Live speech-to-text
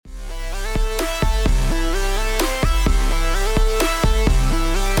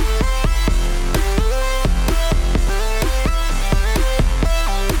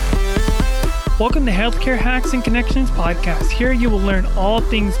Welcome to Healthcare Hacks and Connections podcast. Here you will learn all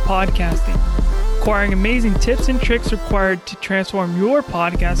things podcasting, acquiring amazing tips and tricks required to transform your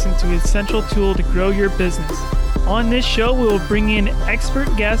podcast into an essential tool to grow your business. On this show, we will bring in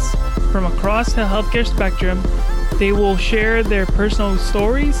expert guests from across the healthcare spectrum. They will share their personal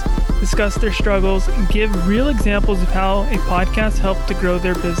stories, discuss their struggles, and give real examples of how a podcast helped to grow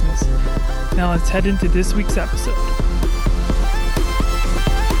their business. Now let's head into this week's episode.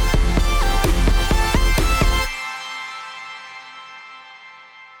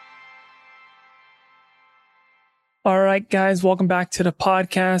 All right, guys, welcome back to the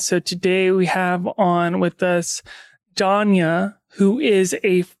podcast. So today we have on with us Danya, who is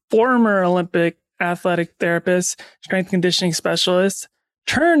a former Olympic athletic therapist, strength and conditioning specialist,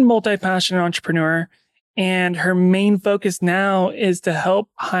 turned multi-passionate entrepreneur. And her main focus now is to help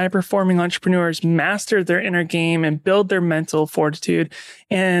high-performing entrepreneurs master their inner game and build their mental fortitude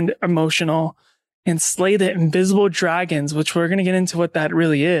and emotional and slay the invisible dragons, which we're going to get into what that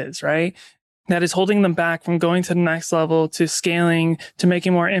really is, right? That is holding them back from going to the next level, to scaling, to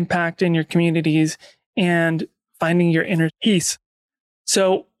making more impact in your communities and finding your inner peace.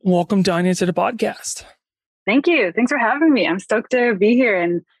 So welcome, Danya, to the podcast. Thank you. Thanks for having me. I'm stoked to be here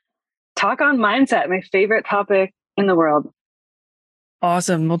and talk on mindset, my favorite topic in the world.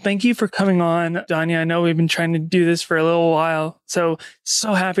 Awesome. Well, thank you for coming on, Danya. I know we've been trying to do this for a little while, so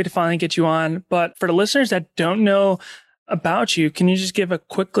happy to finally get you on. But for the listeners that don't know about you, can you just give a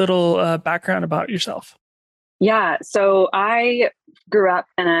quick little background about yourself? Yeah. So I grew up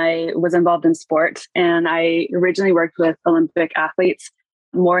and I was involved in sport, and I originally worked with Olympic athletes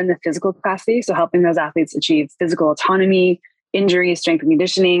more in the physical capacity. So helping those athletes achieve physical autonomy, injury, strength and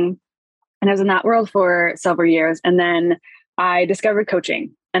conditioning. And I was in that world for several years. And then I discovered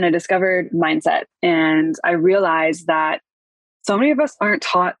coaching and I discovered mindset. And I realized that so many of us aren't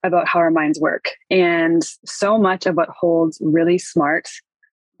taught about how our minds work. And so much of what holds really smart,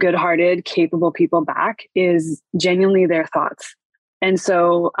 good-hearted, capable people back is genuinely their thoughts. And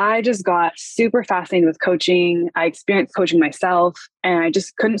so I just got super fascinated with coaching. I experienced coaching myself, and I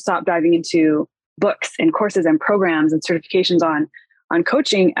just couldn't stop diving into books and courses and programs and certifications on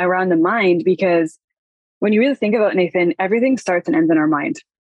coaching around the mind, because when you really think about it, Nathan, everything starts and ends in our mind.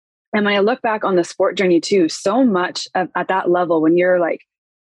 And when I look back on the sport journey too, so much at that level, when you're like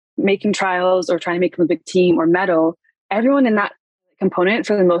making trials or trying to make an Olympic team or medal, everyone in that component,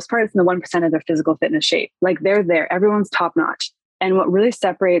 for the most part, is in the 1% of their physical fitness shape. Like they're there, everyone's top notch. And what really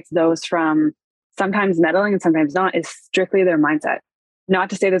separates those from sometimes medaling and sometimes not is strictly their mindset. Not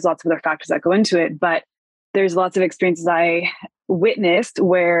to say there's lots of other factors that go into it, but there's lots of experiences I witnessed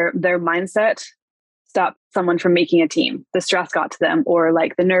where their mindset stopped someone from making a team. The stress got to them, or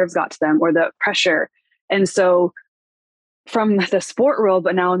like the nerves got to them, or the pressure. And so from the sport world,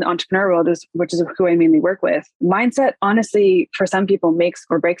 but now in the entrepreneur world, which is who I mainly work with, mindset, honestly, for some people makes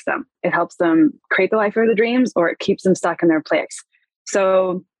or breaks them. It helps them create the life of their dreams, or it keeps them stuck in their place.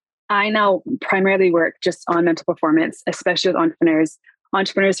 So I now primarily work just on mental performance, especially with entrepreneurs.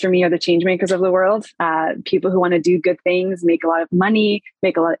 Entrepreneurs for me are the change makers of the world. People who want to do good things, make a lot of money,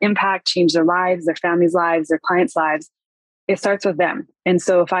 make a lot of impact, change their lives, their families' lives, their clients' lives. It starts with them. And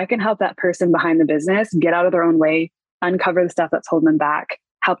so if I can help that person behind the business get out of their own way, uncover the stuff that's holding them back,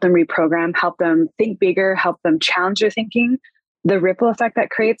 help them reprogram, help them think bigger, help them challenge their thinking, the ripple effect that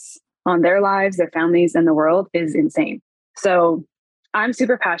creates on their lives, their families, and the world is insane. So I'm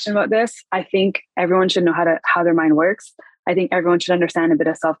super passionate about this. I think everyone should know how their mind works. I think everyone should understand a bit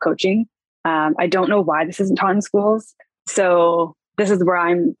of self-coaching. I don't know why this isn't taught in schools. So this is where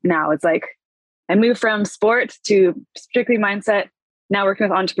I'm now. It's like I moved from sport to strictly mindset, now working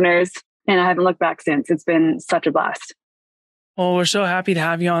with entrepreneurs, and I haven't looked back since. It's been such a blast. Well, we're so happy to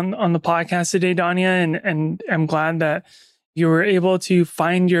have you on the podcast today, Danya, and I'm glad that you were able to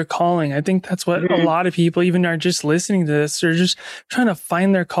find your calling. I think that's what a lot of people even are just listening to this. They're just trying to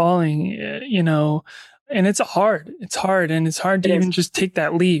find their calling, and it's hard, and it's hard to even just take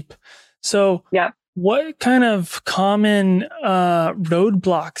that leap. So what kind of common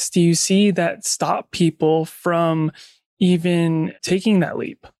roadblocks do you see that stop people from even taking that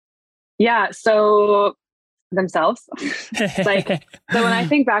leap? Yeah. So themselves. So when I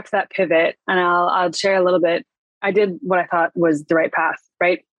think back to that pivot, and I'll share a little bit, I did what I thought was the right path,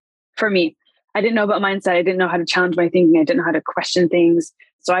 right? For me, I didn't know about mindset. I didn't know how to challenge my thinking. I didn't know how to question things.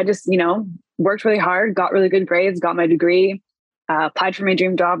 So I just, worked really hard, got really good grades, got my degree, applied for my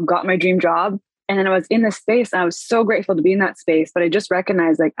dream job, got my dream job. And then I was in this space and I was so grateful to be in that space. But I just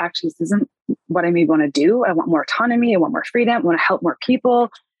recognized like, actually, this isn't what I maybe want to do. I want more autonomy. I want more freedom. I want to help more people.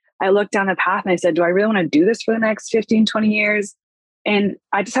 I looked down the path and I said, do I really want to do this for the next 15, 20 years? And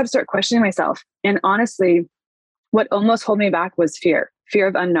I just had to start questioning myself. And honestly, what almost held me back was fear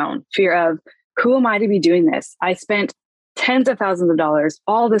of unknown, fear of who am I to be doing this? I spent tens of thousands of dollars,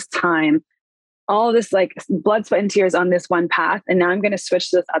 all this time, all this like blood, sweat, and tears on this one path. And now I'm going to switch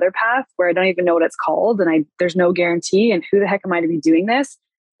to this other path where I don't even know what it's called. And there's no guarantee. And who the heck am I to be doing this?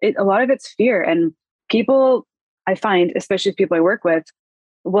 A lot of it's fear. And people, I find, especially people I work with,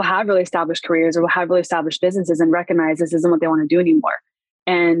 will have really established careers or will have really established businesses and recognize this isn't what they want to do anymore.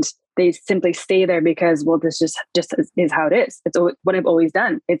 And they simply stay there because, well, this just is how it is. It's what I've always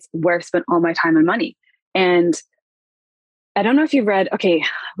done. It's where I've spent all my time and money. And I don't know if you've read, okay,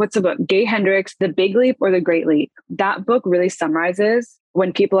 what's the book? Gay Hendricks, The Big Leap or The Great Leap. That book really summarizes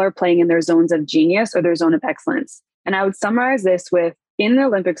when people are playing in their zones of genius or their zone of excellence. And I would summarize this with, in the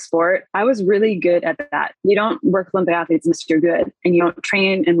Olympic sport, I was really good at that. You don't work with Olympic athletes unless you're good, and you don't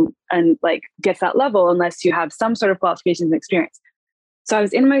train and like get to that level unless you have some sort of qualifications and experience. So I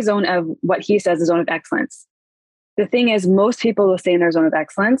was in my zone of what he says, the zone of excellence. The thing is, most people will stay in their zone of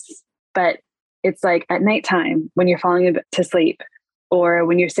excellence, but it's like at nighttime when you're falling to sleep, or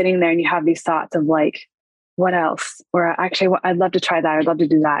when you're sitting there and you have these thoughts of like, what else? Or actually, I'd love to try that. I'd love to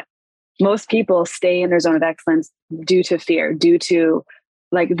do that. Most people stay in their zone of excellence due to fear, due to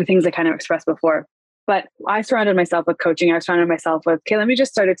like the things I kind of expressed before. But I surrounded myself with coaching. I surrounded myself with, okay, let me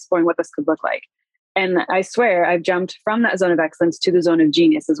just start exploring what this could look like. And I swear I've jumped from that zone of excellence to the zone of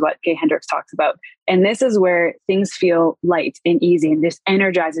genius, is what Gay Hendricks talks about. And this is where things feel light and easy, and this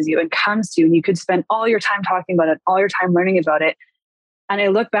energizes you and comes to you. And you could spend all your time talking about it, all your time learning about it. And I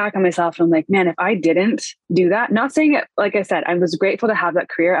look back on myself and I'm like, man, if I didn't do that, not saying it, like I said, I was grateful to have that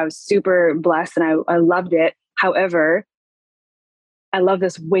career. I was super blessed and I loved it. However, I love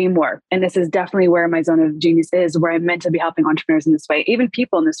this way more. And this is definitely where my zone of genius is, where I'm meant to be helping entrepreneurs in this way, even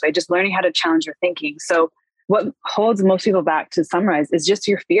people in this way, just learning how to challenge your thinking. So what holds most people back, to summarize, is just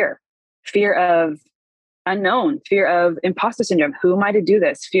your fear of unknown, fear of imposter syndrome. Who am I to do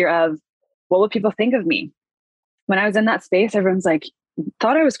this? Fear of what will people think of me? When I was in that space, everyone's like,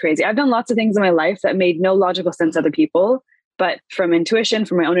 thought I was crazy. I've done lots of things in my life that made no logical sense to other people, but from intuition,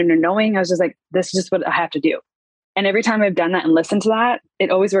 from my own inner knowing, I was just like, this is just what I have to do. And every time I've done that and listened to that,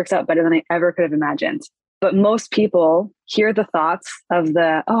 it always works out better than I ever could have imagined. But most people hear the thoughts of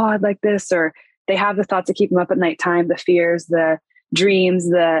the, oh, I'd like this, or they have the thoughts that keep them up at nighttime, the fears, the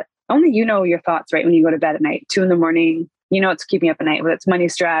dreams, only you know your thoughts, right? When you go to bed at night, 2 a.m, you know what's keeping you up at night, whether it's money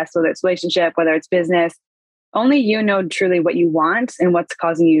stress, whether it's relationship, whether it's business. Only you know truly what you want and what's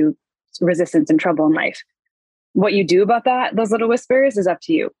causing you resistance and trouble in life. What you do about that, those little whispers, is up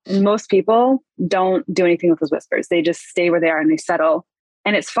to you. Most people don't do anything with those whispers. They just stay where they are and they settle.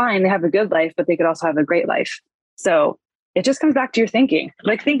 And it's fine. They have a good life, but they could also have a great life. So it just comes back to your thinking.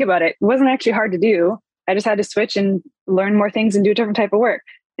 Like, think about it. It wasn't actually hard to do. I just had to switch and learn more things and do a different type of work.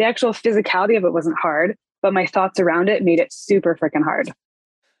 The actual physicality of it wasn't hard, but my thoughts around it made it super freaking hard.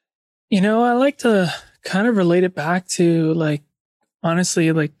 I like to kind of relate it back to, like,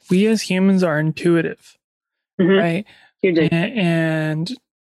 honestly, like, we as humans are intuitive, right? And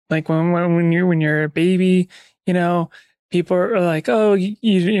like when you're a baby, people are like, oh,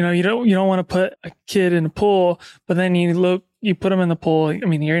 you don't want to put a kid in a pool, but then you put them in the pool. I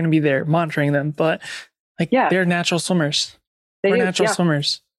mean, you're going to be there monitoring them, but they're natural swimmers. We're natural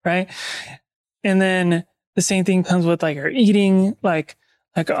swimmers, right? And then the same thing comes with like our eating, like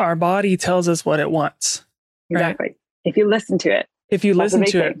our body tells us what it wants. Exactly. Right? If you listen to it.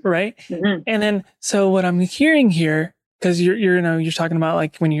 Right? Mm-hmm. And then, so what I'm hearing here, because you're talking about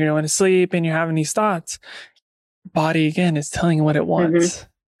like when you're going to sleep and you're having these thoughts, body again is telling you what it wants,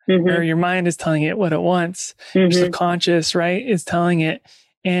 or your mind is telling it what it wants. Your subconscious, right, is telling it,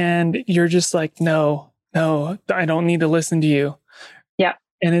 and you're just like, no, I don't need to listen to you. Yeah.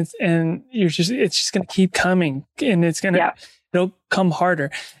 And it's just going to keep coming, and it'll come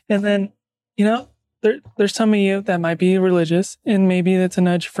harder. And then, there's some of you that might be religious, and maybe that's a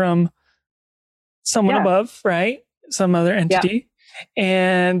nudge from someone above, right? Some other entity,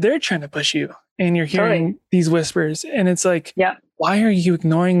 and they're trying to push you, and you're hearing these whispers, and it's like, why are you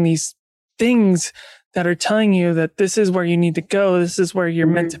ignoring these things that are telling you that this is where you need to go? This is where you're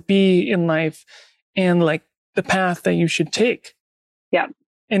meant to be in life, and like the path that you should take. Yeah.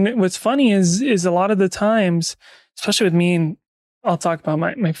 And what's funny is a lot of the times, especially with me, and I'll talk about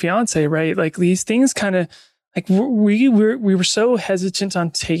my fiance, right? Like these things kind of like we were so hesitant on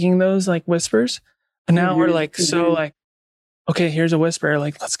taking those like whispers, but now we're like, so like, okay, here's a whisper.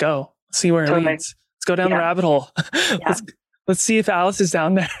 Like, let's go. Let's see where it leads. Let's go down the rabbit hole. Let's see if Alice is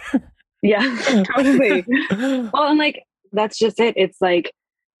down there. Yeah, totally. Well, and like, that's just it. It's like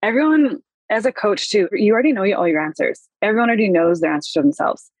everyone as a coach too, you already know all your answers. Everyone already knows their answers to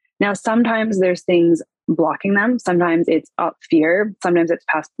themselves. Now, sometimes there's things blocking them. Sometimes it's fear. Sometimes it's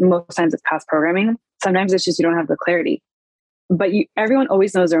most times it's past programming. Sometimes it's just you don't have the clarity. But everyone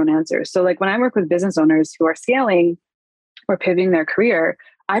always knows their own answers. So like when I work with business owners who are scaling or pivoting their career,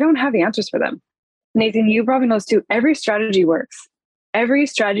 I don't have the answers for them. Nathan, you probably know this too. Every strategy works. Every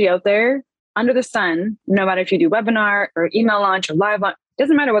strategy out there under the sun, no matter if you do webinar or email launch or live launch,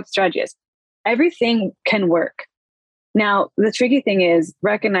 doesn't matter what the strategy is. Everything can work. Now, the tricky thing is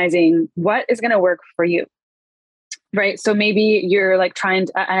recognizing what is going to work for you, right? So maybe you're like and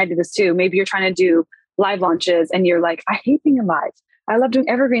I do this too. Maybe you're trying to do live launches and you're like, I hate being live. I love doing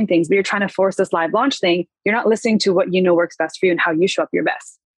evergreen things, but you're trying to force this live launch thing. You're not listening to what you know works best for you and how you show up your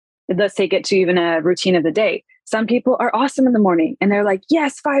best. Let's take it to even a routine of the day. Some people are awesome in the morning and they're like,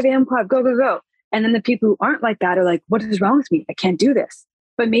 yes, 5 a.m. club, go, go, go. And then the people who aren't like that are like, what is wrong with me? I can't do this.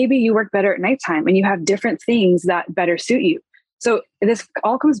 But maybe you work better at nighttime and you have different things that better suit you. So this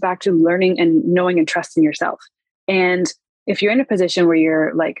all comes back to learning and knowing and trusting yourself. And if you're in a position where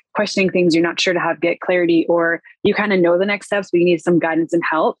you're like questioning things, you're not sure to get clarity, or you kind of know the next steps, but you need some guidance and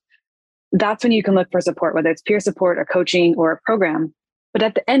help, that's when you can look for support, whether it's peer support or coaching or a program. But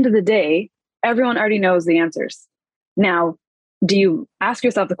at the end of the day, everyone already knows the answers. Now, do you ask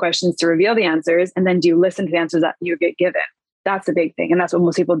yourself the questions to reveal the answers? And then do you listen to the answers that you get given? That's the big thing. And that's what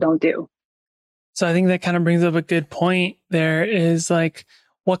most people don't do. So I think that kind of brings up a good point there is like,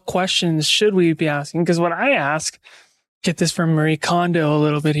 what questions should we be asking? Because what I ask, get this from Marie Kondo a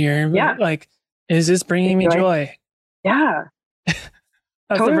little bit here. Yeah. Like, is this bringing me joy? Yeah. That's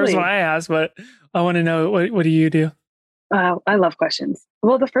totally. The first one I ask, but I want to know, what do you do? I love questions.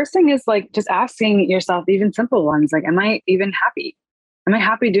 Well, the first thing is like just asking yourself even simple ones. Like, am I even happy? Am I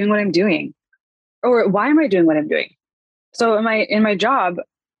happy doing what I'm doing? Or why am I doing what I'm doing? So in my job,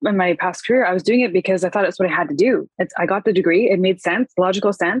 in my past career, I was doing it because I thought it's what I had to do. I got the degree. It made sense,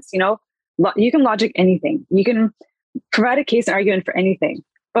 logical sense. You know, you can logic anything. You can provide a case and argument for anything.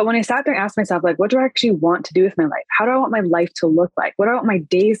 But when I sat there and asked myself, like, what do I actually want to do with my life? How do I want my life to look like? What do I want my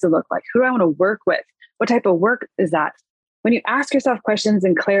days to look like? Who do I want to work with? What type of work is that? When you ask yourself questions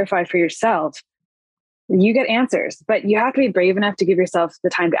and clarify for yourself, you get answers, but you have to be brave enough to give yourself the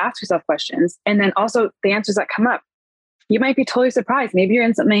time to ask yourself questions. And then also the answers that come up, you might be totally surprised. Maybe you're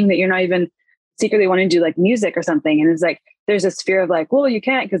in something that you're not even secretly wanting to do, like music or something. And it's like, there's this fear of like, well, you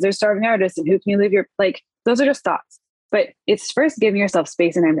can't because there's starving artists and who can you live your, like, those are just thoughts. But it's first giving yourself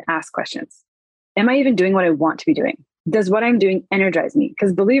space and time to ask questions. Am I even doing what I want to be doing? Does what I'm doing energize me?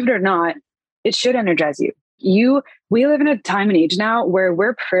 Because believe it or not, it should energize you. We live in a time and age now where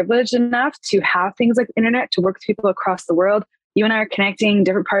we're privileged enough to have things like the internet to work with people across the world. You and I are connecting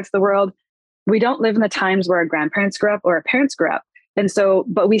different parts of the world. We don't live in the times where our grandparents grew up or our parents grew up. And so,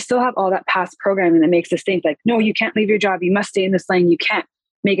 but we still have all that past programming that makes us think like, no, you can't leave your job. You must stay in this lane. You can't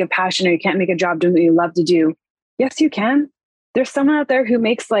make a passion or you can't make a job doing what you love to do. Yes, you can. There's someone out there who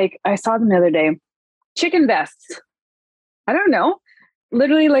makes, like, I saw them the other day, chicken vests. I don't know.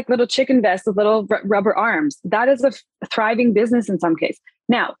 Literally like little chicken vests with little rubber arms. That is a thriving business in some case.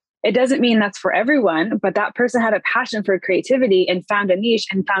 Now, it doesn't mean that's for everyone, but that person had a passion for creativity and found a niche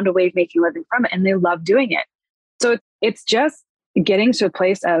and found a way of making a living from it. And they love doing it. So it's just getting to a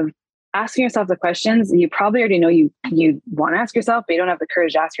place of asking yourself the questions you probably already know you want to ask yourself, but you don't have the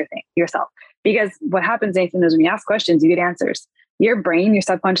courage to ask yourself. Because what happens, Nathan, is when you ask questions, you get answers. Your brain, your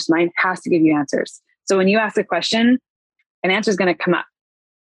subconscious mind has to give you answers. So when you ask a question, an answer is going to come up.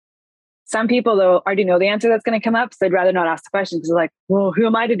 Some people, though, already know the answer that's going to come up. So they'd rather not ask the question because they're like, well, who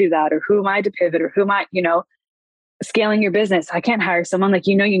am I to do that? Or who am I to pivot? Or who am I, scaling your business? I can't hire someone. Like,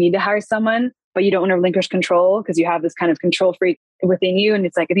 you need to hire someone, but you don't want to relinquish control because you have this kind of control freak within you. And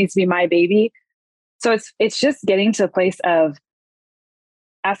it's like, it needs to be my baby. So it's just getting to a place of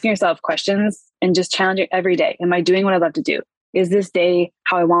asking yourself questions and just challenging every day. Am I doing what I love to do? Is this day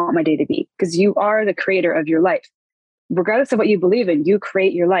how I want my day to be? Because you are the creator of your life. Regardless of what you believe in, you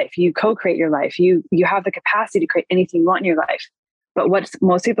create your life. You co-create your life. You have the capacity to create anything you want in your life. But what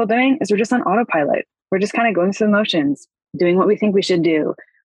most people are doing is we're just on autopilot. We're just kind of going through the motions, doing what we think we should do.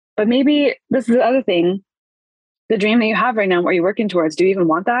 But maybe this is the other thing, the dream that you have right now, what you're working towards, do you even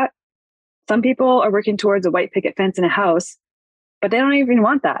want that? Some people are working towards a white picket fence in a house, but they don't even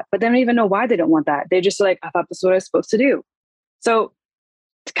want that. But they don't even know why they don't want that. They're just like, I thought this is what I was supposed to do. So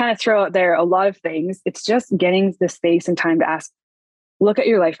to kind of throw out there a lot of things, it's just getting the space and time to ask, look at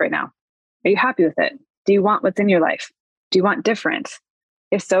your life right now. Are you happy with it? Do you want what's in your life? Do you want different?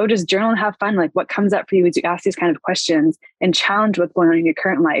 If so, just journal and have fun. Like, what comes up for you as you ask these kind of questions and challenge what's going on in your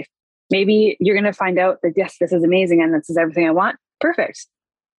current life. Maybe you're going to find out that, yes, this is amazing and this is everything I want. Perfect.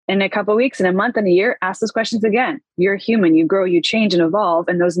 In a couple of weeks, in a month, in a year, ask those questions again. You're human, you grow, you change and evolve,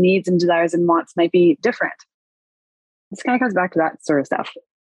 and those needs and desires and wants might be different. This kind of comes back to that sort of stuff.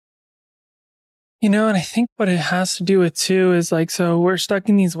 And I think what it has to do with too is like, so we're stuck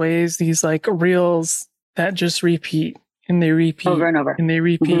in these ways, these like reels that just repeat and they repeat over and over and they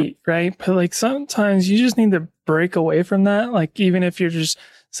repeat, right? But like sometimes you just need to break away from that. Like even if you're just,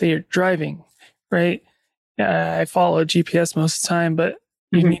 say you're driving, right? I follow GPS most of the time, but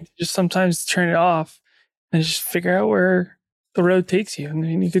you need to just sometimes turn it off and just figure out where the road takes you. And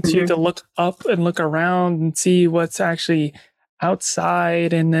then you get to look up and look around and see what's actually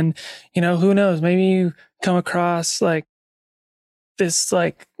outside. And then, who knows, maybe you come across like this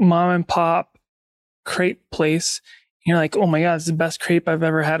like mom and pop crepe place. And you're like, oh my God, it's the best crepe I've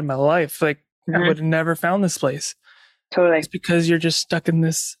ever had in my life. Like I would have never found this place. Totally. It's because you're just stuck in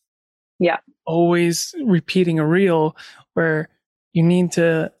this always repeating a reel where you need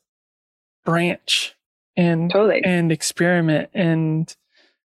to branch and experiment. And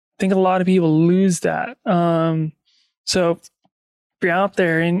I think a lot of people lose that. So if you're out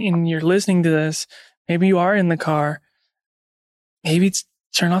there and you're listening to this, maybe you are in the car, maybe it's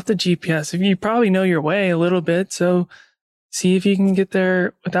turn off the GPS. If you probably know your way a little bit, so see if you can get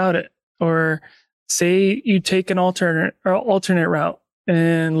there without it. Or say you take an alternate route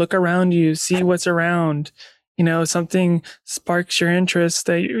and look around you, see what's around. Something sparks your interest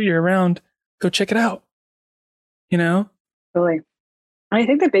that you're around, go check it out. Totally. And I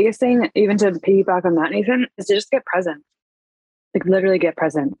think the biggest thing, even to piggyback on that, Nathan, is to just get present. Like literally get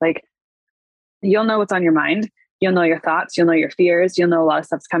present. Like you'll know what's on your mind. You'll know your thoughts. You'll know your fears. You'll know a lot of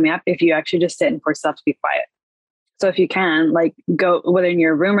stuff's coming up if you actually just sit and force yourself to be quiet. So if you can, like go, whether in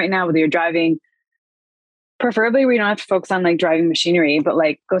your room right now, whether you're driving, preferably we don't have to focus on like driving machinery, but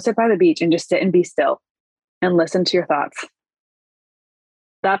like go sit by the beach and just sit and be still and listen to your thoughts.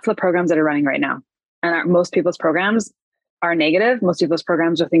 That's the programs that are running right now. And most people's programs are negative. Most people's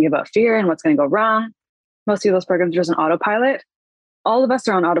programs are thinking about fear and what's going to go wrong. Most people's programs are just on autopilot. All of us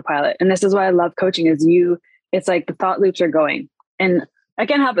are on autopilot. And this is why I love coaching is it's like the thought loops are going. And I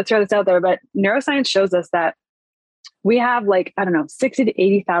can't help but throw this out there, but neuroscience shows us that we have 60 to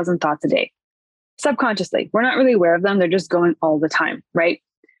 80,000 thoughts a day. Subconsciously, we're not really aware of them. They're just going all the time, right?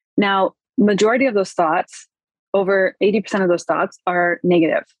 Now, majority of those thoughts, over 80% of those thoughts are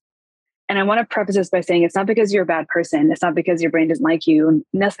negative. And I want to preface this by saying it's not because you're a bad person. It's not because your brain doesn't like you.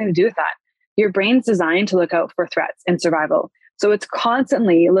 Nothing to do with that. Your brain's designed to look out for threats and survival. So it's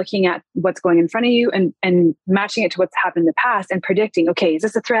constantly looking at what's going in front of you and matching it to what's happened in the past and predicting, okay, is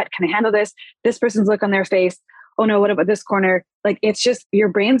this a threat? Can I handle this? This person's look on their face. Oh no, what about this corner? Like it's just your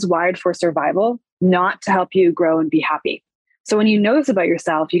brain's wired for survival, not to help you grow and be happy. So when you know this about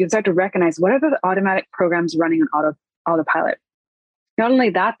yourself, you can start to recognize what are the automatic programs running on autopilot. Not only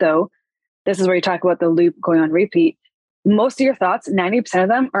that though, this is where you talk about the loop going on repeat. Most of your thoughts, 90% of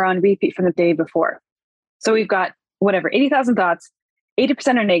them are on repeat from the day before. So we've got 80,000 thoughts,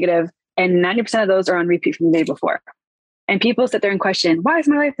 80% are negative, and 90% of those are on repeat from the day before. And people sit there and question, why is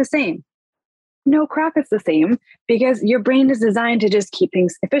my life the same? No crap, it's the same because your brain is designed to just keep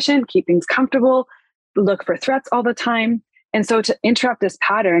things efficient, keep things comfortable, look for threats all the time. And so to interrupt this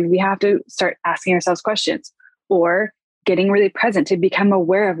pattern, we have to start asking ourselves questions or getting really present to become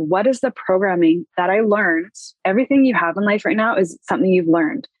aware of what is the programming that I learned. Everything you have in life right now is something you've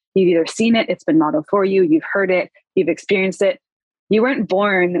learned. You've either seen it, it's been modeled for you, you've heard it, you've experienced it. You weren't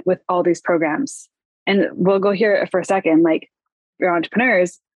born with all these programs. And we'll go here for a second. Like you're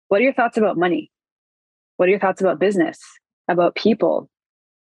entrepreneurs, what are your thoughts about money? What are your thoughts about business, about people,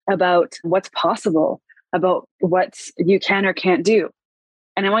 about what's possible, about what you can or can't do?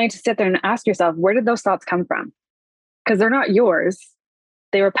 And I want you to sit there and ask yourself, where did those thoughts come from? Because they're not yours.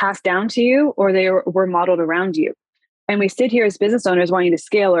 They were passed down to you or they were modeled around you. And we sit here as business owners wanting to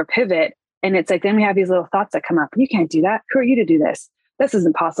scale or pivot. And it's like, then we have these little thoughts that come up. You can't do that. Who are you to do this? This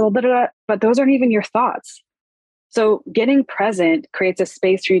isn't possible. Blah, blah, blah. But those aren't even your thoughts. So getting present creates a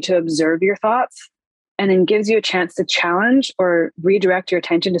space for you to observe your thoughts and then gives you a chance to challenge or redirect your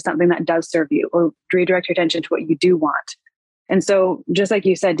attention to something that does serve you or redirect your attention to what you do want. And so just like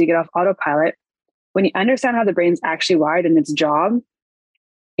you said, to get off autopilot, when you understand how the brain's actually wired and its job,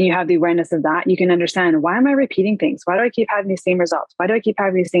 and you have the awareness of that, you can understand, why am I repeating things? Why do I keep having these same results? Why do I keep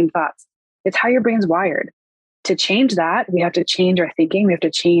having these same thoughts? It's how your brain's wired. To change that, we have to change our thinking. We have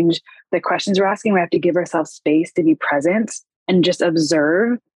to change the questions we're asking. We have to give ourselves space to be present and just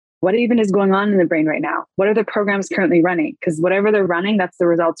observe what even is going on in the brain right now. What are the programs currently running? Because whatever they're running, that's the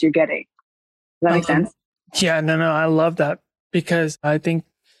results you're getting. Does that make sense? Yeah, no, I love that because I think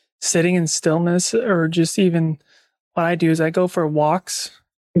sitting in stillness or just even what I do is I go for walks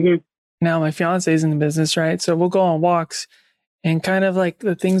Mhm. Now my fiance is in the business, right? So we'll go on walks and kind of like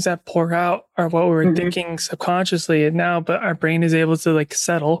the things that pour out are what we were Mhm. thinking subconsciously. And now, but our brain is able to like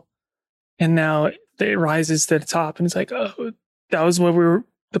settle. And now it rises to the top. And it's like, oh, that was what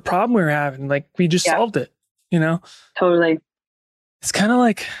the problem we were having. Like we just Yeah, solved it, you know? totally. It's kind of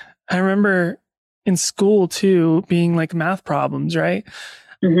like, I remember in school too, being like math problems, right?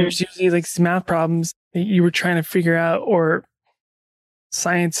 Mhm. There's usually like these math problems that you were trying to figure out, or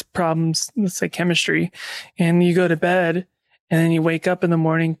science problems, let's say chemistry, and you go to bed and then you wake up in the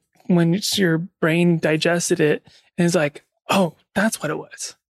morning when your brain digested it and it's like, oh, that's what it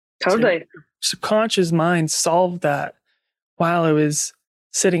was. So Totally. your subconscious mind solved that while it was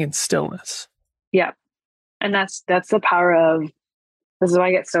sitting in stillness. Yeah. And that's the power of, this is why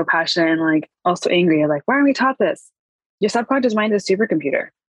I get so passionate and like also angry. Like, why aren't we taught this? Your subconscious mind is a supercomputer.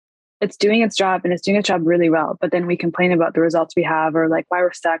 It's doing its job and it's doing its job really well. But then we complain about the results we have, or like why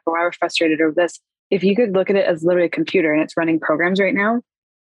we're stuck, or why we're frustrated, or this. If you could look at it as literally a computer and it's running programs right now,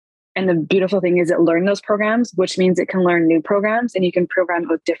 and the beautiful thing is it learned those programs, which means it can learn new programs, and you can program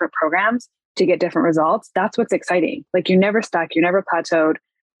with different programs to get different results. That's what's exciting. Like you're never stuck, you're never plateaued.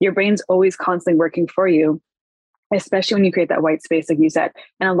 Your brain's always constantly working for you, especially when you create that white space, like you said.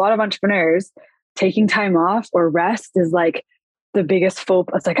 And a lot of entrepreneurs, taking time off or rest is like the biggest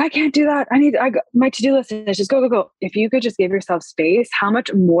faux. It's like, I can't do that. My to-do list is just go, go, go. If you could just give yourself space, how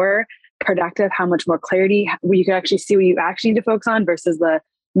much more productive, how much more clarity, where you could actually see what you actually need to focus on versus the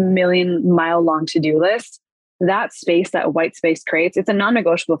million-mile long to-do list. That space, that white space creates, it's a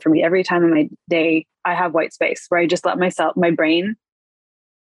non-negotiable for me. Every time in my day, I have white space where I just let my brain,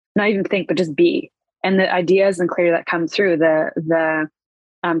 not even think, but just be. And the ideas and clarity that come through, the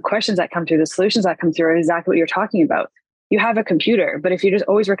questions that come through, the solutions that come through are exactly what you're talking about. You have a computer, but if you're just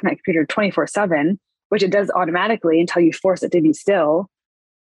always working that computer 24/7, which it does automatically until you force it to be still,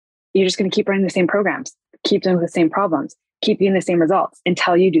 you're just going to keep running the same programs, keep doing the same problems, keep getting the same results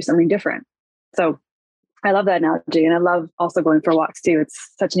until you do something different. So I love that analogy. And I love also going for walks too.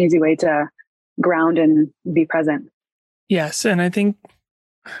 It's such an easy way to ground and be present. Yes. And I think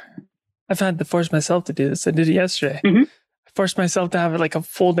I've had to force myself to do this. I did it yesterday. Mhm. I forced myself to have like a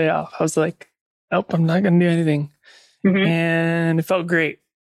full day off. I was like, nope, I'm not going to do anything. Mhm. And it felt great.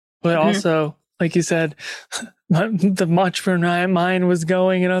 But Mhm. also, like you said, the much for my mind was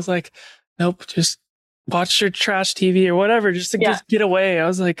going, and I was like, nope, just watch your trash TV or whatever, just to just get away. I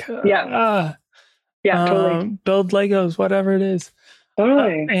was like, Yeah, totally. Build Legos, whatever it is.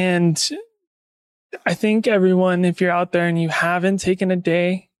 Totally. And I think everyone, if you're out there and you haven't taken a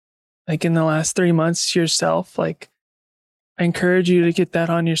day, like in the last 3 months to yourself, like I encourage you to get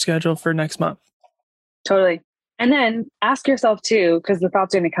that on your schedule for next month. Totally. And then ask yourself too, because the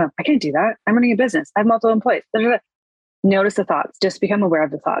thoughts are going to come, I can't do that. I'm running a business. I have multiple employees. Notice the thoughts, just become aware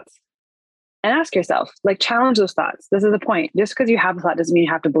of the thoughts and ask yourself, like challenge those thoughts. This is the point. Just because you have a thought doesn't mean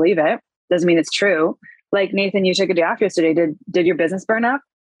you have to believe it. Doesn't mean it's true. Like Nathan, you took a day off yesterday. Did your business burn up?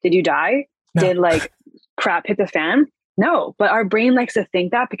 Did you die? No. Did like crap hit the fan? No, but our brain likes to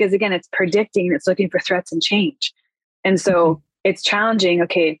think that because again, it's predicting, it's looking for threats and change. And so it's challenging.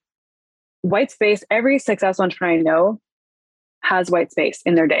 Okay, white space, every successful entrepreneur I know has white space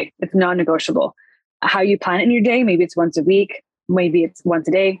in their day. It's non-negotiable. How you plan it in your day, maybe it's once a week, maybe it's once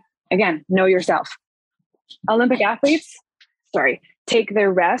a day. Again, know yourself. Olympic athletes, take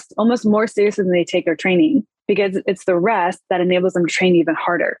their rest almost more seriously than they take their training, because it's the rest that enables them to train even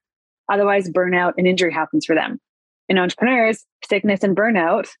harder. Otherwise, burnout and injury happens for them. In entrepreneurs, sickness and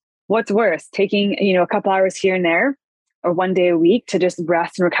burnout, what's worse? Taking, a couple hours here and there, or one day a week to just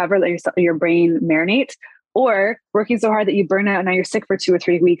rest and recover, let your brain marinate, or working so hard that you burn out and now you're sick for 2 or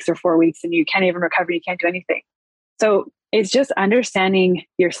 3 weeks or 4 weeks and you can't even recover, you can't do anything. So it's just understanding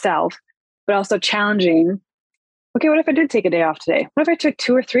yourself, but also challenging. Okay, what if I did take a day off today? What if I took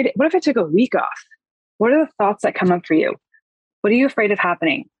 2 or 3 days? What if I took a week off? What are the thoughts that come up for you? What are you afraid of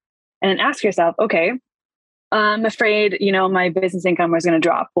happening? And then ask yourself, okay, I'm afraid, my business income is going to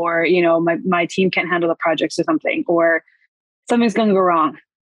drop, or, my team can't handle the projects or something, or something's going to go wrong.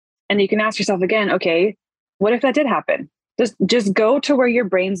 And you can ask yourself again, okay, what if that did happen? Just go to where your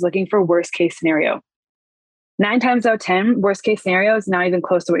brain's looking for worst case scenario. 9 times out of 10, worst case scenario is not even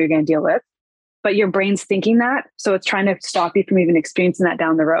close to what you're going to deal with, but your brain's thinking that. So it's trying to stop you from even experiencing that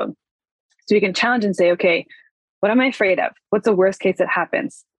down the road. So you can challenge and say, okay, what am I afraid of? What's the worst case that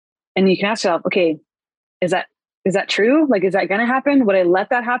happens? And you can ask yourself, okay, is that true? Like, is that going to happen? Would I let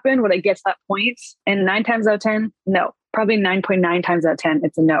that happen? Would I get to that point? And 9 times out of 10, no. Probably 9.9 times out of 10,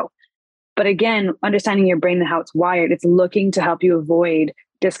 it's a no. But again, understanding your brain and how it's wired, it's looking to help you avoid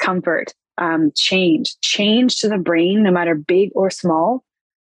discomfort, change to the brain, no matter big or small,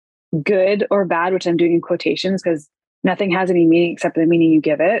 good or bad, which I'm doing in quotations because nothing has any meaning except the meaning you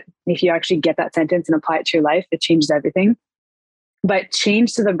give it. If you actually get that sentence and apply it to your life, it changes everything. But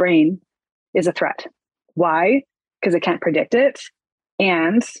change to the brain is a threat. Why? Because it can't predict it.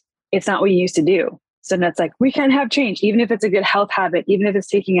 And it's not what you used to do. So that's like, we can't have change, even if it's a good health habit, even if it's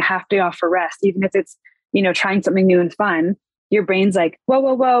taking a half day off for rest, even if it's, trying something new and fun. Your brain's like,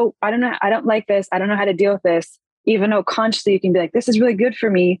 whoa. I don't know. I don't like this. I don't know how to deal with this. Even though consciously you can be like, this is really good for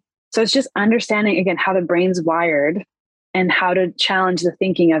me. So it's just understanding again, how the brain's wired and how to challenge the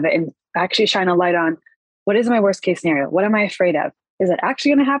thinking of it and actually shine a light on what is my worst case scenario? What am I afraid of? Is it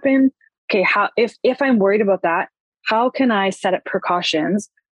actually going to happen? Okay. If I'm worried about that, how can I set up precautions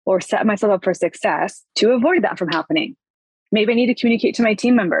or set myself up for success to avoid that from happening? Maybe I need to communicate to my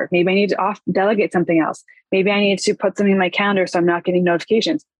team member. Maybe I need to delegate something else. Maybe I need to put something in my calendar so I'm not getting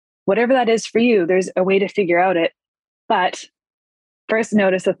notifications. Whatever that is for you, there's a way to figure out it. But first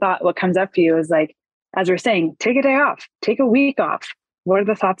notice the thought, what comes up for you is like, as we're saying, take a day off, take a week off. What are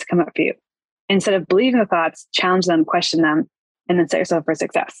the thoughts that come up for you? Instead of believing the thoughts, challenge them, question them, and then set yourself for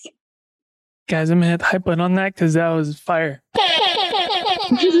success. Guys, I'm going to hype it on that because that was fire.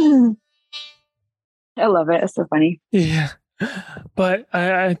 I love it. It's so funny. Yeah. But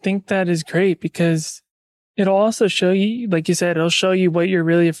I think that is great because it'll also show you, like you said, it'll show you what you're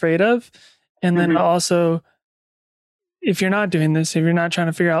really afraid of. And then also, if you're not doing this, if you're not trying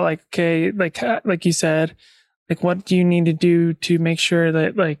to figure out like, okay, like you said, like what do you need to do to make sure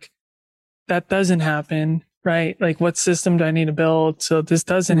that like that doesn't happen, right? Like what system do I need to build so this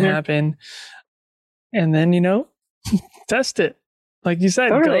doesn't happen? And then, test it. Like you said,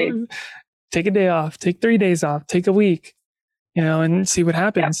 go, take a day off, take 3 days off, take a week, and see what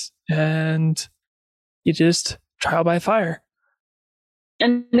happens. Yeah. And you just trial by fire.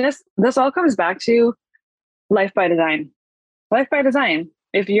 And this all comes back to life by design. Life by design.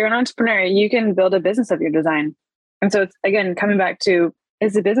 If you're an entrepreneur, you can build a business of your design. And so it's, again, coming back to,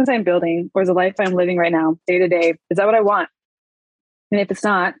 is the business I'm building or is the life I'm living right now, day to day, is that what I want? And if it's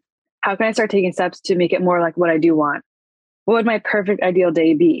not, how can I start taking steps to make it more like what I do want? What would my perfect ideal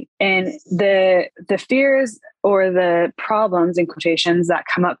day be? And the fears or the problems in quotations that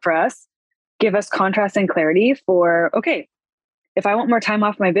come up for us give us contrast and clarity for, okay, if I want more time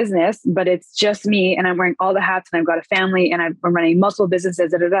off my business, but it's just me and I'm wearing all the hats and I've got a family and I'm running multiple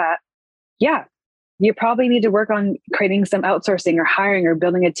businesses, yeah, you probably need to work on creating some outsourcing or hiring or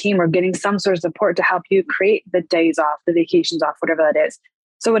building a team or getting some sort of support to help you create the days off, the vacations off, whatever that is.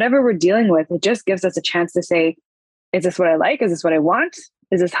 So whatever we're dealing with, it just gives us a chance to say, is this what I like? Is this what I want?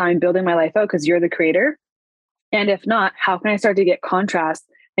 Is this how I'm building my life out? Because you're the creator. And if not, how can I start to get contrast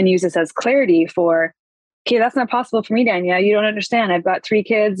and use this as clarity for, okay, that's not possible for me, Dania. You don't understand. I've got 3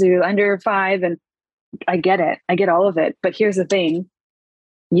 kids who are under 5 and I get it. I get all of it. But here's the thing.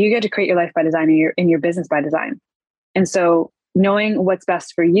 You get to create your life by design and your business by design. And so knowing what's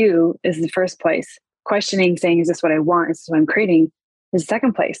best for you is the first place. Questioning, saying, is this what I want? Is this what I'm creating? Is the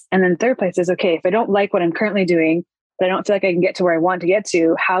second place. And then third place is, okay, if I don't like what I'm currently doing, but I don't feel like I can get to where I want to get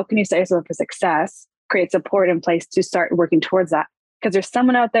to, how can you set yourself up for success, create support in place to start working towards that? Because there's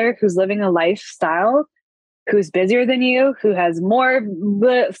someone out there who's living a lifestyle, who's busier than you, who has more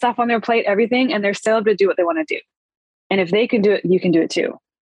stuff on their plate, everything, and they're still able to do what they want to do. And if they can do it, you can do it too.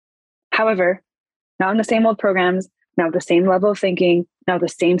 However, not in the same old programs, not with the same level of thinking, not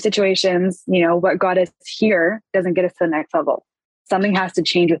with the same situations. What got us here doesn't get us to the next level. Something has to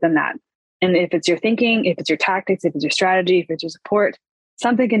change within that. And if it's your thinking, if it's your tactics, if it's your strategy, if it's your support,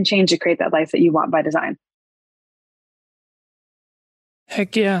 something can change to create that life that you want by design.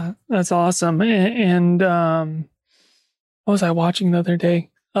 Heck yeah, that's awesome. And what was I watching the other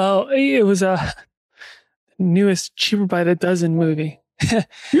day? Oh, it was a newest Cheaper by the Dozen movie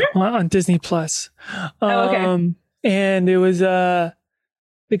on Disney Plus. Okay. And it was the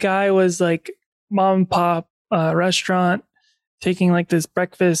guy was like mom and pop restaurant, taking like this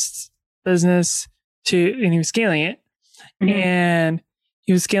breakfast business and he was scaling it. And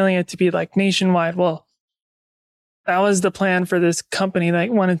he was scaling it to be like nationwide. Well, that was the plan for this company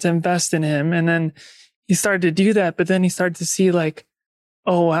that wanted to invest in him. And then he started to do that, but then he started to see like,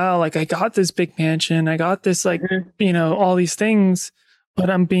 oh wow, like I got this big mansion. I got this like, all these things, but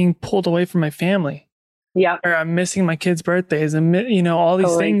I'm being pulled away from my family. Yeah. Or I'm missing my kids' birthdays and, all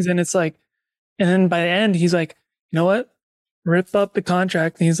these things. And it's like, and then by the end, he's like, you know what? Rip up the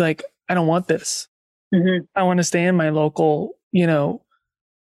contract. And he's like, I don't want this. I want to stay in my local,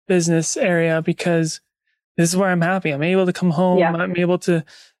 business area because this is where I'm happy. I'm able to come home. Yeah. I'm able to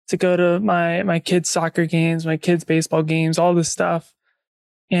go to my kids' soccer games, my kids' baseball games, all this stuff.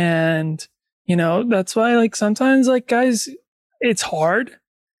 And, that's why like sometimes like guys, it's hard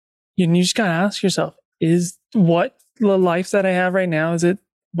You just got to ask yourself, is what the life that I have right now, is it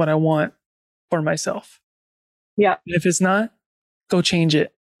what I want for myself? Yeah. If it's not, go change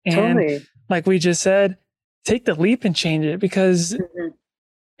it. And Totally. like we just said, take the leap and change it, because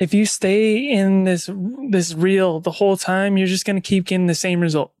if you stay in this reel the whole time, you're just going to keep getting the same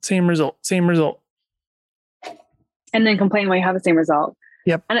result. And then complain when you have the same result.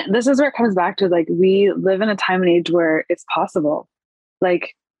 Yep. And this is where it comes back to, like, we live in a time and age where it's possible.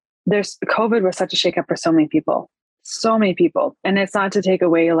 Like, COVID was such a shakeup for so many people. And it's not to take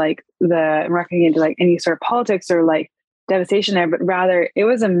away like I'm not going to get into like any sort of politics or like devastation there, but rather it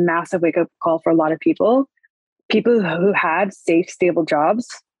was a massive wake up call for a lot of people. People who had safe, stable jobs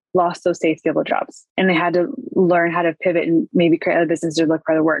lost those safe, stable jobs, and they had to learn how to pivot and maybe create other business or look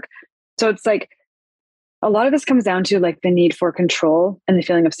for other work. So it's like a lot of this comes down to like the need for control and the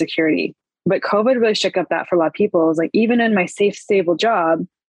feeling of security. But COVID really shook up that for a lot of people. It was like, even in my safe, stable job,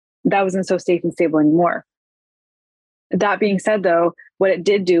 that wasn't so safe and stable anymore. That being said, though, what it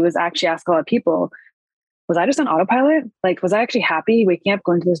did do was actually ask a lot of people, was I just on autopilot? Like, was I actually happy waking up,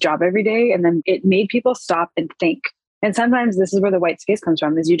 going to this job every day? And then it made people stop and think. And sometimes this is where the white space comes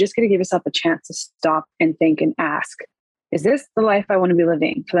from, is you just got to give yourself a chance to stop and think and ask, is this the life I want to be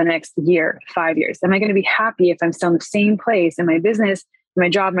living for the next year, 5 years? Am I going to be happy if I'm still in the same place in my business, in my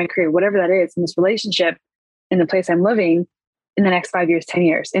job, my career, whatever that is, in this relationship, in the place I'm living in the next 5 years, 10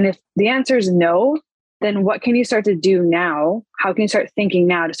 years? And if the answer is no, then what can you start to do now? How can you start thinking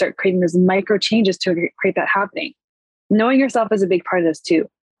now to start creating those micro changes to create that happening? Knowing yourself is a big part of this too.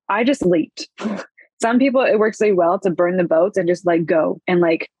 I just leaped. Some people, it works really well to burn the boats and just like go and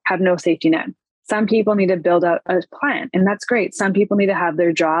like have no safety net. Some people need to build out a plan, and that's great. Some people need to have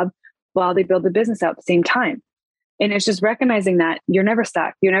their job while they build the business out at the same time. And it's just recognizing that you're never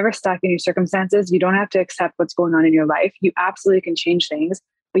stuck. You're never stuck in your circumstances. You don't have to accept what's going on in your life. You absolutely can change things,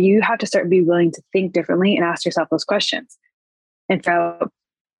 but you have to start be willing to think differently and ask yourself those questions. And so,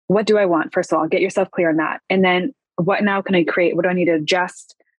 what do I want? First of all, get yourself clear on that. And then, what now can I create? What do I need to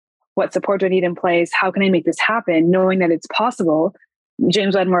adjust? What support do I need in place? How can I make this happen? Knowing that it's possible.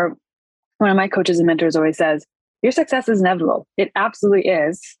 James Wedmore, one of my coaches and mentors, always says, your success is inevitable. It absolutely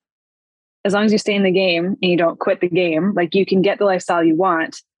is. As long as you stay in the game and you don't quit the game, like, you can get the lifestyle you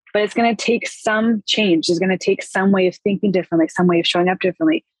want, but it's going to take some change. It's going to take some way of thinking differently, some way of showing up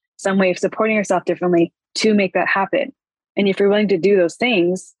differently, some way of supporting yourself differently to make that happen. And if you're willing to do those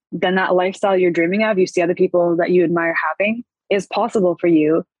things, then that lifestyle you're dreaming of, you see other people that you admire having, is possible for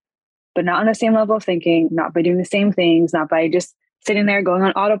you, but not on the same level of thinking, not by doing the same things, not by just sitting there going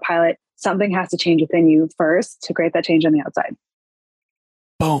on autopilot. Something has to change within you first to create that change on the outside.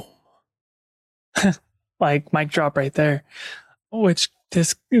 Boom. Like, mic drop right there, which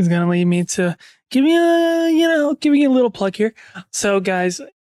this is going to lead me to giving you a little plug here. So guys,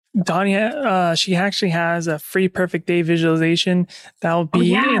 Danya, she actually has a free perfect day visualization that will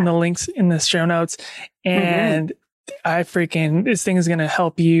be in the links in the show notes. And this thing is going to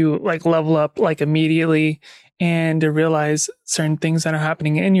help you like level up like immediately, and to realize certain things that are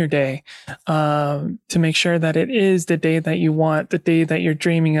happening in your day, to make sure that it is the day that you want, the day that you're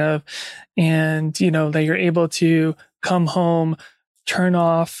dreaming of, and, that you're able to come home, turn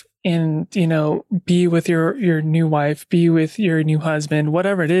off, and, be with your new wife, be with your new husband,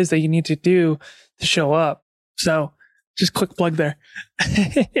 whatever it is that you need to do to show up. So just quick plug there.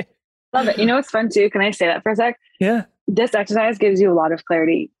 Love it. What's fun too? Can I say that for a sec? Yeah. This exercise gives you a lot of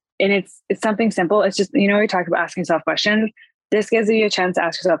clarity. And it's something simple. It's just, we talk about asking yourself questions. This gives you a chance to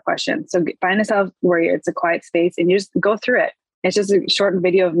ask yourself questions. So find yourself where it's a quiet space and you just go through it. It's just a short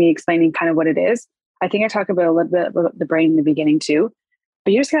video of me explaining kind of what it is. I think I talk about a little bit about the brain in the beginning too,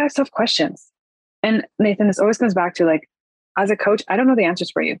 but you just gotta ask yourself questions. And Nathan, this always comes back to, like, as a coach, I don't know the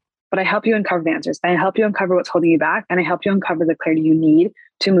answers for you, but I help you uncover the answers. I help you uncover what's holding you back, and I help you uncover the clarity you need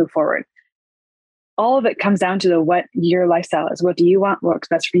to move forward. All of it comes down to what your lifestyle is. What do you want? What works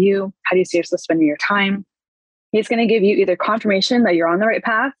best for you? How do you see yourself spending your time? It's going to give you either confirmation that you're on the right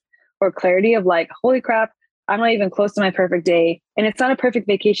path, or clarity of like, holy crap, I'm not even close to my perfect day. And it's not a perfect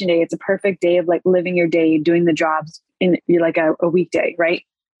vacation day. It's a perfect day of like living your day, doing the jobs in like a weekday, right?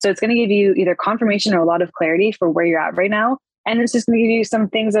 So it's going to give you either confirmation or a lot of clarity for where you're at right now. And it's just going to give you some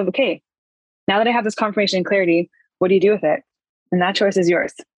things of, okay, now that I have this confirmation and clarity, what do you do with it? And that choice is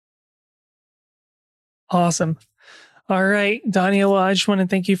yours. Awesome. All right, Daniel, well, I just want to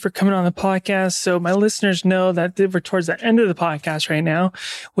thank you for coming on the podcast. So my listeners know that we're towards the end of the podcast right now,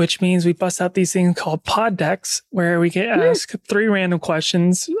 which means we bust out these things called pod decks, where we get asked 3 random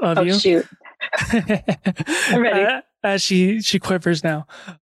questions of you. Shoot. I'm ready. As she quivers now.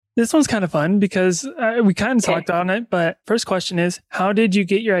 This one's kind of fun because we kind of talked on it, but first question is, how did you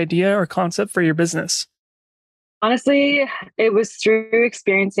get your idea or concept for your business? Honestly, it was through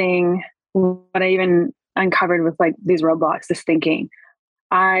experiencing what I even uncovered with like these roadblocks, this thinking.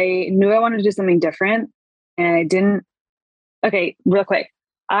 I knew I wanted to do something different and I didn't. Okay, real quick.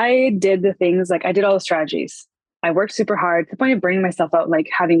 I did the things like I did all the strategies. I worked super hard to the point of burning myself out, like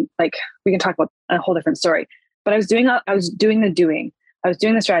having like we can talk about a whole different story. But I was doing the doing. I was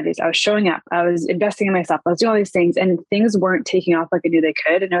doing the strategies. I was showing up. I was investing in myself. I was doing all these things and things weren't taking off like I knew they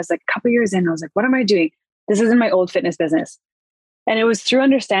could. And I was like a couple of years in, I was like, what am I doing? This isn't my old fitness business. And it was through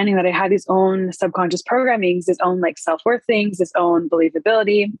understanding that I had these own subconscious programmings, this own like self-worth things, this own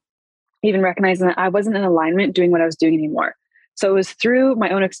believability, even recognizing that I wasn't in alignment doing what I was doing anymore. So it was through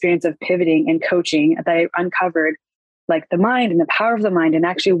my own experience of pivoting and coaching that I uncovered like the mind and the power of the mind and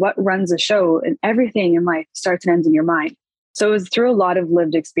actually what runs the show, and everything in life starts and ends in your mind. So it was through a lot of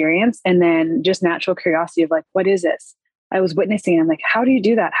lived experience and then just natural curiosity of like, what is this? I was witnessing. I'm like, how do you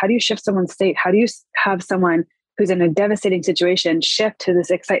do that? How do you shift someone's state? How do you have someone who's in a devastating situation shift to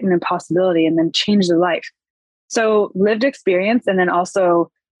this excitement and possibility and then change their life? So lived experience. And then also,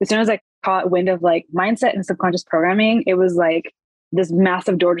 as soon as I caught wind of like mindset and subconscious programming, it was like this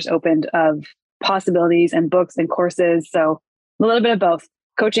massive door just opened of possibilities and books and courses. So a little bit of both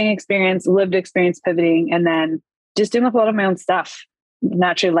coaching experience, lived experience, pivoting, and then just doing a lot of my own stuff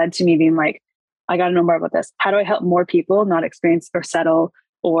naturally led to me being like, I got to know more about this. How do I help more people not experience or settle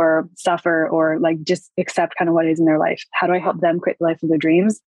or suffer or like just accept kind of what is in their life? How do I help them create the life of their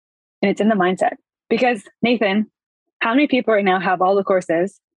dreams? And it's in the mindset. Because Nathan, how many people right now have all the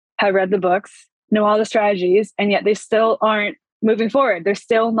courses, have read the books, know all the strategies, and yet they still aren't moving forward? They're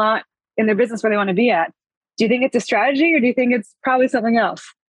still not in their business where they want to be at. Do you think it's a strategy or do you think it's probably something else?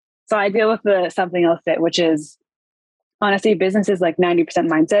 So I deal with the something else bit, which is honestly, business is like 90%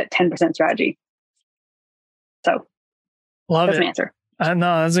 mindset, 10% strategy. So Love that's it. my answer.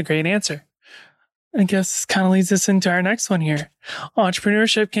 No, that's a great answer. I guess kind of leads us into our next one here.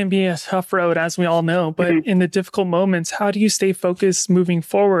 Entrepreneurship can be a tough road, as we all know, but in the difficult moments, how do you stay focused moving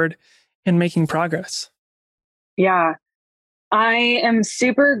forward and making progress? Yeah, I am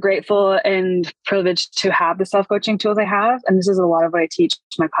super grateful and privileged to have the self-coaching tools I have. And this is a lot of what I teach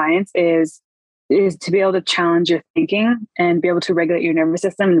my clients is to be able to challenge your thinking and be able to regulate your nervous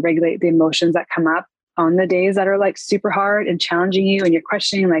system and regulate the emotions that come up on the days that are like super hard and challenging you and you're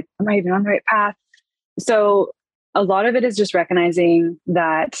questioning like, am I even on the right path? So a lot of it is just recognizing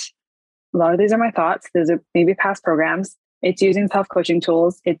that a lot of these are my thoughts. Those are maybe past programs. It's using self-coaching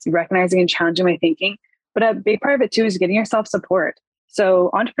tools. It's recognizing and challenging my thinking. But a big part of it too is getting yourself support. So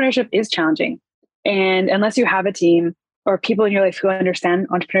entrepreneurship is challenging. And unless you have a team or people in your life who understand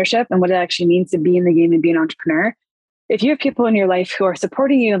entrepreneurship and what it actually means to be in the game and be an entrepreneur, if you have people in your life who are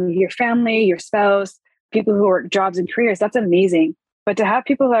supporting you, your family, your spouse, people who work jobs and careers, that's amazing. But to have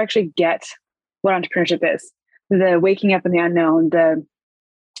people who actually get what entrepreneurship is, the waking up in the unknown,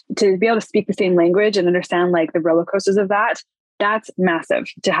 to be able to speak the same language and understand like the roller coasters of that, that's massive.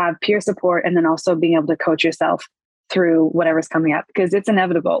 To have peer support and then also being able to coach yourself through whatever's coming up, because it's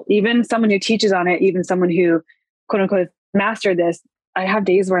inevitable. Even someone who teaches on it, even someone who quote unquote mastered this, I have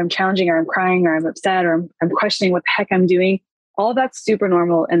days where I'm challenging or I'm crying or I'm upset or I'm questioning what the heck I'm doing. All of that's super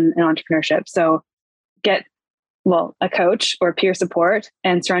normal in entrepreneurship. So get, a coach or peer support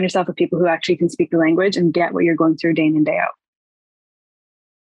and surround yourself with people who actually can speak the language and get what you're going through day in and day out.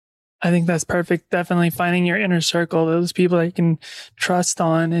 I think that's perfect. Definitely finding your inner circle, those people that you can trust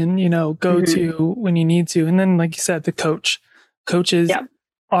on and, go to when you need to. And then, like you said, the coaches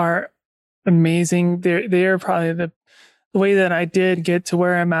are amazing. They're probably the way that I did get to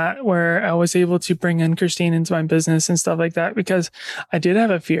where I'm at, where I was able to bring in Christine into my business and stuff like that, because I did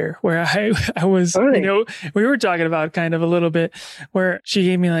have a fear where I was, totally. We were talking about kind of a little bit where she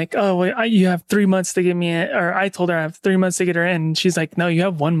gave me like, oh, well, you have 3 months to get me in, or I told her I have 3 months to get her in. And she's like, no, you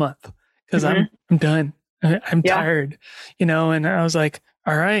have 1 month because I'm done. I'm tired, and I was like,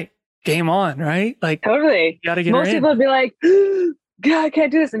 all right, game on. Right. Like totally. You gotta get Most her in. people would be like, God, I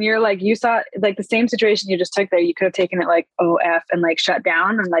can't do this. And you're like, you saw like the same situation you just took there. You could have taken it like OF and like shut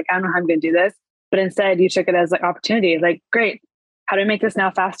down and like, I don't know how I'm going to do this. But instead you took it as like opportunity. Like, great. How do I make this now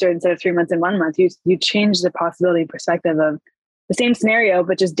faster instead of 3 months and 1 month? You change the possibility perspective of the same scenario,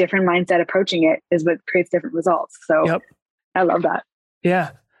 but just different mindset approaching it is what creates different results. So I love that. Yeah.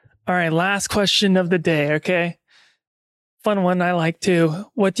 All right. Last question of the day. Okay. Fun one I like too.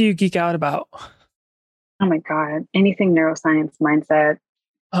 What do you geek out about? Oh my God. Anything neuroscience mindset.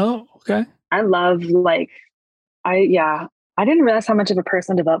 Oh, okay. I love I didn't realize how much of a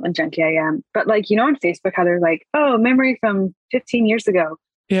personal development junkie I am. But on Facebook, how they're like, oh, memory from 15 years ago.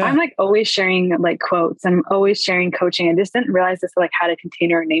 Yeah. I'm like always sharing like quotes. I'm always sharing coaching. I just didn't realize this like had a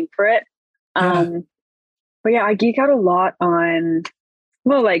container name for it. But yeah, I geek out a lot on,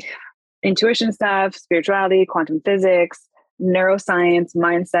 well, like intuition stuff, spirituality, quantum physics, neuroscience,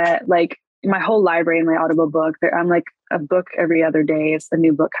 mindset, like my whole library in my Audible book. I'm like a book every other day. It's a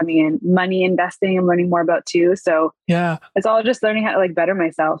new book coming in. Money investing, I'm learning more about too. So yeah, it's all just learning how to like better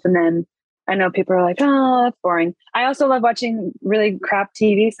myself. And then I know people are like, oh, that's boring. I also love watching really crap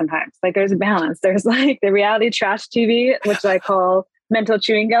TV sometimes. Like there's a balance. There's like the reality trash TV, which I call mental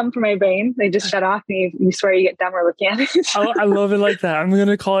chewing gum for my brain. They just shut off and you swear you get dumber looking at it. I love it like that. I'm going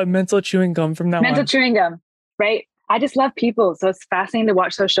to call it mental chewing gum from now on. Mental chewing gum, right? I just love people. So it's fascinating to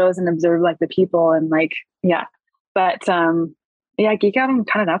watch those shows and observe like the people and like, yeah. But yeah, geek out on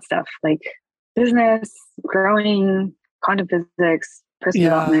kind of that stuff, like business, growing, quantum physics, personal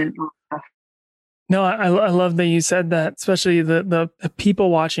development, all that stuff. No, I love that you said that, especially the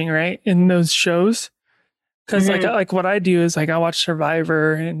people watching, right? In those shows. Because like what I do is like I watch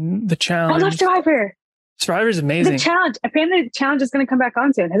Survivor and The Challenge. I love Survivor. Survivor's amazing. The Challenge. Apparently the Challenge is going to come back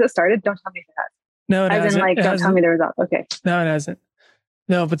on soon. Has it started? Don't tell me that. No, it hasn't. As in like, don't tell me the results. Okay. No, it hasn't.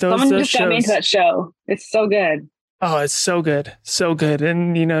 No, but those Someone just shows, got me into that show. It's so good. Oh, it's so good. So good.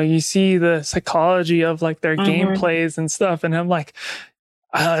 And you know, you see the psychology of like their gameplays and stuff. And I'm like,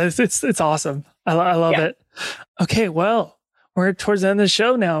 it's awesome. I love it. Okay, well, we're towards the end of the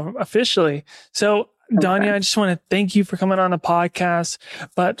show now, officially. So Danya, I just want to thank you for coming on the podcast.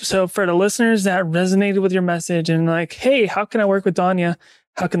 But so for the listeners that resonated with your message and like, hey, how can I work with Danya?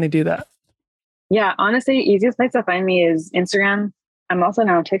 How can they do that? Yeah, honestly, easiest place to find me is Instagram. I'm also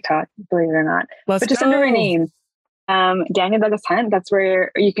now on TikTok, believe it or not. But just under my name, Danya Douglas Hunt. That's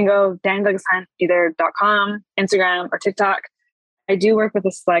where you can go, Danya Douglas Hunt, either .com, Instagram, or TikTok. I do work with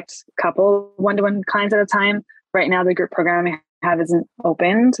a select couple one-to-one clients at a time. Right now, the group program I have isn't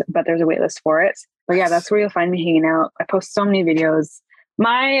opened, but there's a wait list for it. But yeah, that's where you'll find me hanging out. I post so many videos.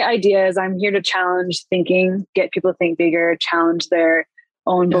 My idea is I'm here to challenge thinking, get people to think bigger, challenge their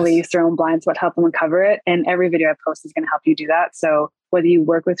own beliefs, their own blind spot, help them uncover it. And every video I post is going to help you do that. So whether you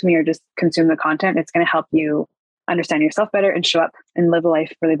work with me or just consume the content, it's going to help you understand yourself better and show up and live a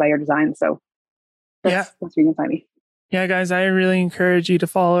life really by your design. So that's where you can find me. Yeah, guys, I really encourage you to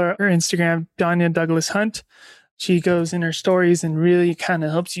follow her Instagram, Danya Douglas Hunt. She goes in her stories and really kind of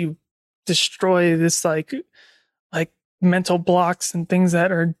helps you destroy this like mental blocks and things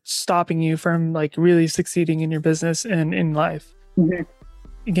that are stopping you from like really succeeding in your business and in life.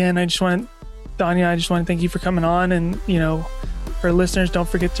 Again, I just want to thank you for coming on. And, you know, for listeners, don't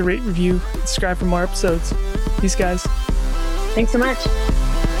forget to rate, review, subscribe for more episodes. Peace, guys. Thanks so much.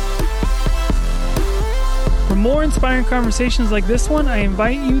 For more inspiring conversations like this one, I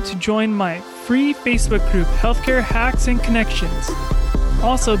invite you to join my free Facebook group, Healthcare Hacks and Connections.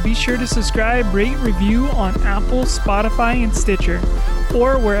 Also, be sure to subscribe, rate, review on Apple, Spotify, and Stitcher,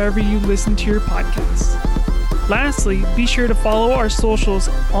 or wherever you listen to your podcasts. Lastly, be sure to follow our socials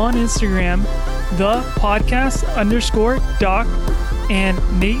on Instagram, @thepodcast_doc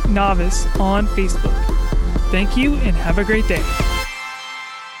and Nate Novice on Facebook. Thank you and have a great day.